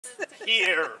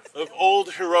Hear of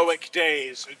old heroic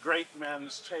days, a great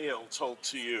man's tale told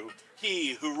to you.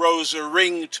 He who rose a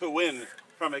ring to win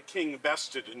from a king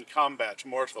bested in combat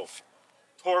mortal.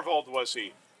 Torvald was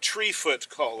he, tree-foot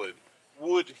called.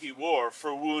 Wood he wore,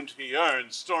 for wound he earned,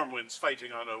 stormwinds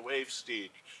fighting on a wave steed.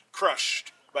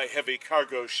 Crushed by heavy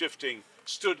cargo shifting,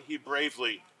 stood he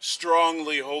bravely,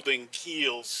 strongly holding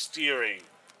keel steering,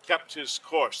 kept his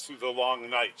course through the long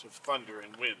night of thunder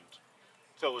and wind,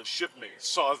 till his shipmates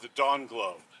saw the dawn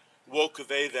glow. Woke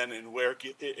they then in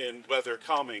weather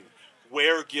calming,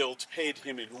 where guilt paid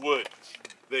him in wood.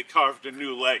 They carved a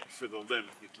new leg for the limb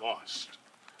he'd lost.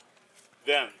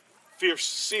 Then, fierce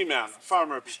seaman,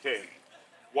 farmer became.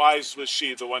 Wise was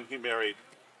she, the one he married.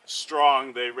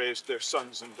 Strong they raised their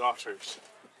sons and daughters.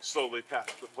 Slowly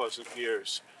passed the pleasant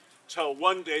years, till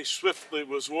one day swiftly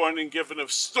was warning given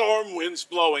of storm winds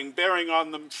blowing, bearing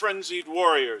on them frenzied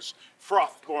warriors,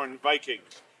 froth-born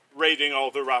Vikings, raiding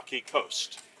all the rocky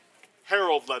coast.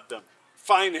 Harold led them,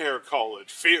 fine hair called,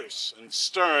 fierce and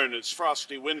stern as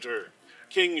frosty winter,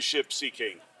 kingship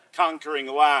seeking, conquering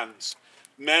lands.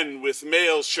 Men with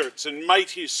mail shirts and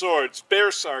mighty swords,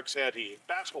 bearsarks had he,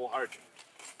 battle-hardened.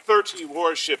 30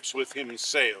 warships with him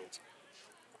sailed.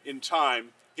 In time,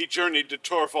 he journeyed to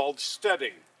Torvald's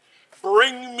steading.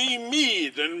 Bring me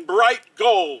mead and bright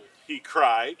gold, he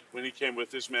cried when he came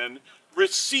with his men.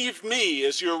 Receive me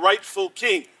as your rightful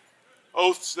king.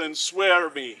 Oaths then swear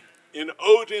me, in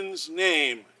Odin's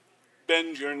name,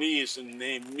 bend your knees and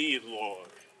name me Lord.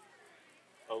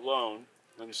 Alone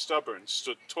and stubborn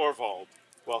stood Torvald,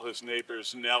 while his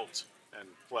neighbors knelt and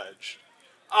pledged.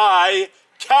 I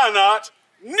cannot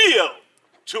kneel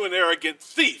to an arrogant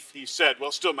thief, he said,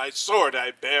 while still my sword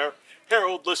I bear.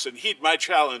 Harold, listen, heed my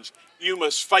challenge. You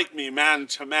must fight me man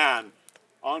to man.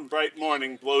 On bright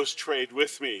morning blows trade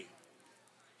with me.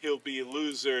 He'll be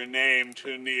loser named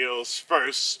who kneels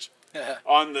first.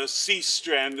 On the sea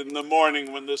strand in the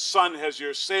morning when the sun has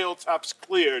your sail tops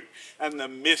cleared and the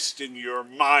mist in your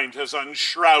mind has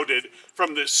unshrouded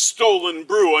from this stolen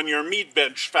brew on your mead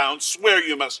bench found, swear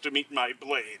you must to meet my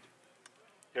blade.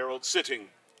 Harold sitting,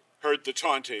 heard the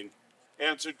taunting,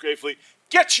 answered gravely,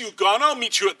 Get you gone, I'll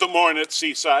meet you at the morn at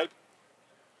seaside.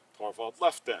 Torvald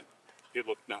left then, he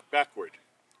looked not backward.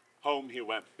 Home he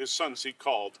went, his sons he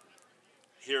called.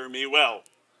 Hear me well,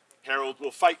 Harold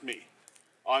will fight me.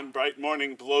 On bright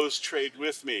morning blows trade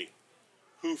with me.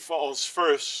 Who falls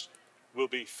first will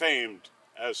be famed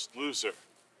as loser.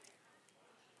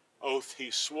 Oath he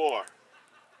swore,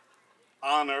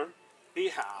 honor he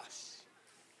hath.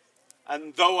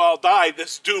 And though I'll die,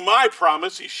 this do my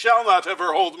promise, he shall not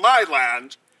ever hold my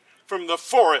land. From the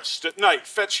forest at night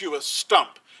fetch you a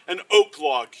stump, an oak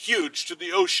log huge to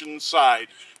the ocean side.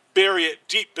 Bury it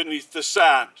deep beneath the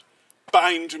sand.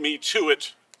 Bind me to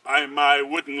it by my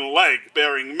wooden leg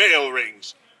bearing mail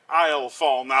rings. I'll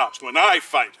fall not when I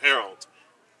fight Harold.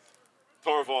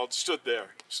 Torvald stood there,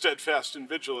 steadfast and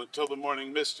vigilant, till the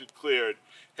morning mist had cleared.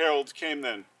 Harold came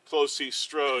then, close he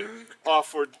strode,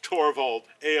 offered Torvald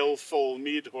ale-full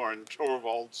mead-horn.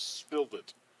 Torvald spilled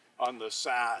it on the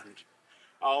sand.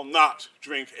 I'll not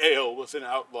drink ale with an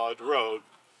outlawed rogue.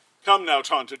 Come now,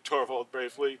 taunted Torvald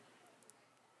bravely.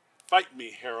 Fight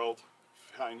me, Harold,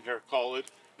 fine hair called,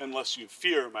 unless you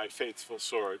fear my faithful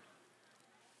sword.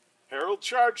 Harold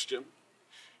charged him,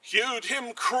 hewed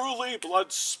him cruelly,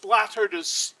 blood splattered as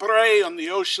spray on the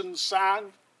ocean sand.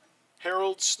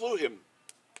 Harold slew him,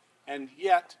 and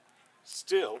yet,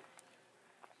 still,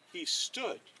 he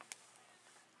stood.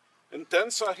 And then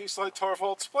sought he slay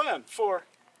Torvald's plan, for,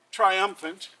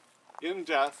 triumphant in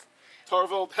death,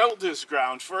 Torvald held his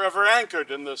ground, forever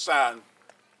anchored in the sand.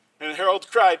 And Harold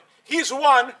cried, He's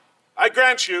won, I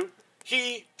grant you.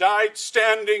 He died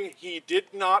standing, he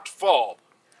did not fall.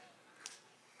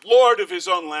 Lord of his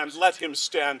own land, let him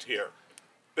stand here.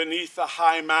 Beneath a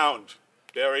high mound,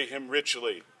 bury him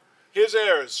richly. His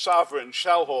heirs, sovereign,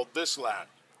 shall hold this land.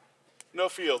 No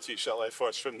fealty shall I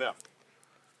force from them.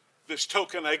 This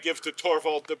token I give to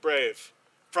Torvald the brave,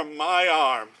 from my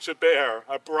arm to bear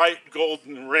a bright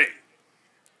golden ring.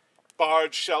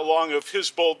 Bards shall long of his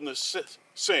boldness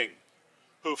sing,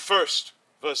 who first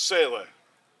was sailor,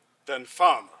 then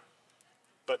farmer,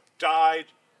 but died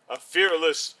a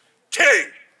fearless king.